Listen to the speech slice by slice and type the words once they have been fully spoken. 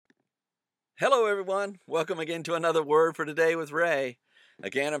Hello, everyone. Welcome again to another Word for Today with Ray.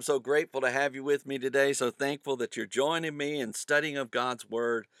 Again, I'm so grateful to have you with me today. So thankful that you're joining me in studying of God's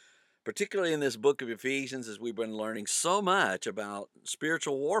Word, particularly in this book of Ephesians, as we've been learning so much about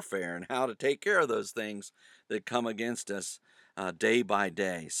spiritual warfare and how to take care of those things that come against us day by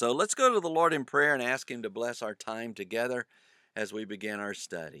day. So let's go to the Lord in prayer and ask Him to bless our time together as we begin our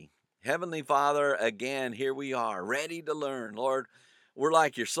study. Heavenly Father, again, here we are, ready to learn. Lord, we're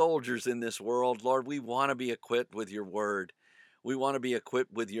like your soldiers in this world. Lord, we want to be equipped with your word. We want to be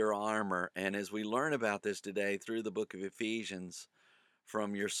equipped with your armor. And as we learn about this today through the book of Ephesians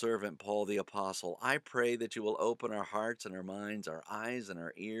from your servant Paul the Apostle, I pray that you will open our hearts and our minds, our eyes and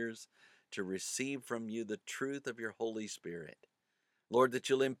our ears to receive from you the truth of your Holy Spirit. Lord, that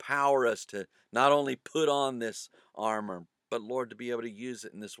you'll empower us to not only put on this armor, but Lord, to be able to use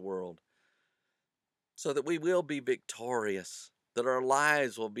it in this world so that we will be victorious, that our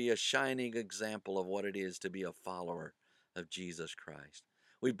lives will be a shining example of what it is to be a follower of Jesus Christ.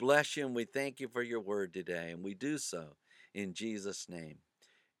 We bless you and we thank you for your word today, and we do so in Jesus' name.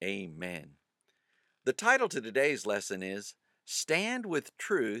 Amen. The title to today's lesson is Stand with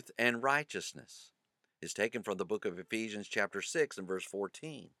Truth and Righteousness. It's taken from the book of Ephesians chapter 6 and verse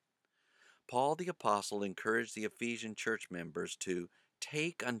 14. Paul the Apostle encouraged the Ephesian church members to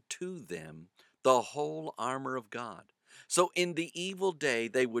take unto them the whole armor of God, so in the evil day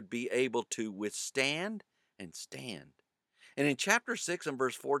they would be able to withstand and stand. And in chapter 6 and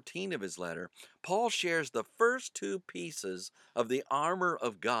verse 14 of his letter, Paul shares the first two pieces of the armor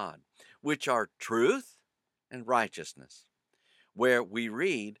of God, which are truth and righteousness, where we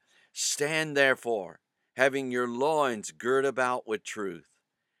read, Stand therefore, having your loins girt about with truth,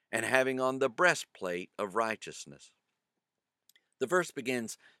 and having on the breastplate of righteousness. The verse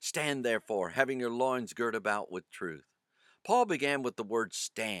begins, Stand therefore, having your loins girt about with truth. Paul began with the word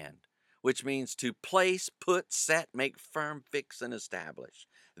stand, which means to place, put, set, make firm, fix, and establish.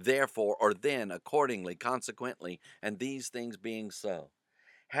 Therefore, or then, accordingly, consequently, and these things being so.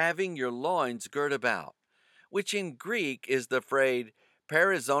 Having your loins girt about, which in Greek is the phrase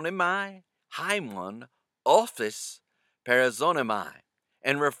perizonimai, haimon, ophis, perizonimai,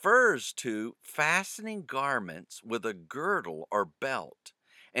 and refers to fastening garments with a girdle or belt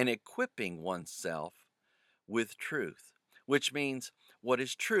and equipping oneself with truth, which means what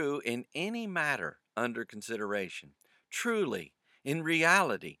is true in any matter under consideration, truly, in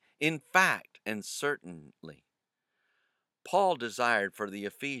reality, in fact, and certainly. Paul desired for the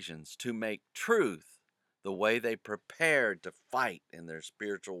Ephesians to make truth the way they prepared to fight in their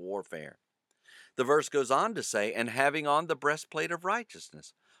spiritual warfare. The verse goes on to say, and having on the breastplate of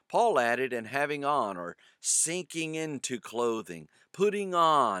righteousness. Paul added, and having on, or sinking into clothing, putting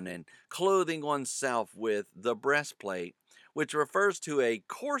on and clothing oneself with the breastplate, which refers to a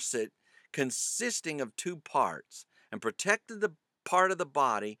corset consisting of two parts and protected the part of the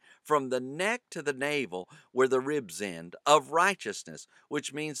body from the neck to the navel where the ribs end, of righteousness,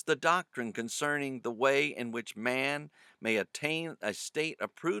 which means the doctrine concerning the way in which man may attain a state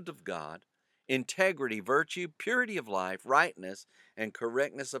approved of God, integrity, virtue, purity of life, rightness, and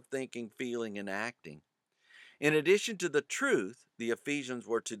correctness of thinking, feeling, and acting. In addition to the truth, the Ephesians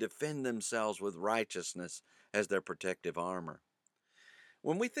were to defend themselves with righteousness as their protective armor.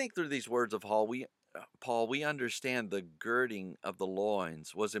 When we think through these words of Paul, we understand the girding of the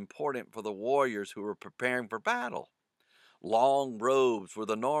loins was important for the warriors who were preparing for battle. Long robes were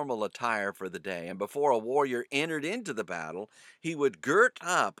the normal attire for the day, and before a warrior entered into the battle, he would girt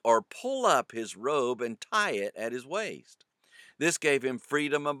up or pull up his robe and tie it at his waist. This gave him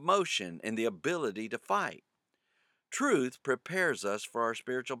freedom of motion and the ability to fight. Truth prepares us for our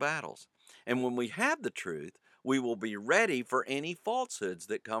spiritual battles, and when we have the truth, we will be ready for any falsehoods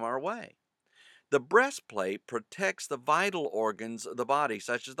that come our way. The breastplate protects the vital organs of the body,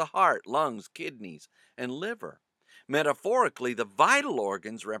 such as the heart, lungs, kidneys, and liver. Metaphorically, the vital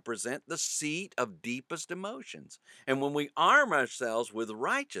organs represent the seat of deepest emotions. And when we arm ourselves with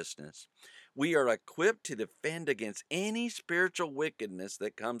righteousness, we are equipped to defend against any spiritual wickedness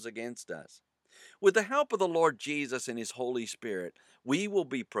that comes against us. With the help of the Lord Jesus and His Holy Spirit, we will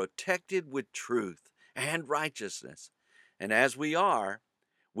be protected with truth and righteousness. And as we are,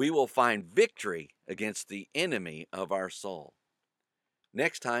 we will find victory against the enemy of our soul.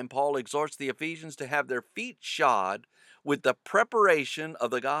 Next time, Paul exhorts the Ephesians to have their feet shod with the preparation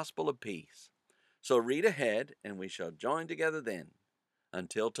of the gospel of peace. So read ahead, and we shall join together then.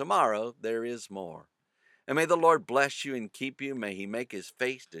 Until tomorrow, there is more. And may the Lord bless you and keep you. May He make His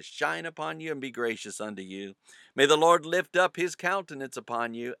face to shine upon you and be gracious unto you. May the Lord lift up His countenance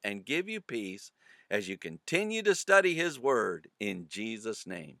upon you and give you peace as you continue to study His word in Jesus'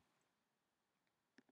 name.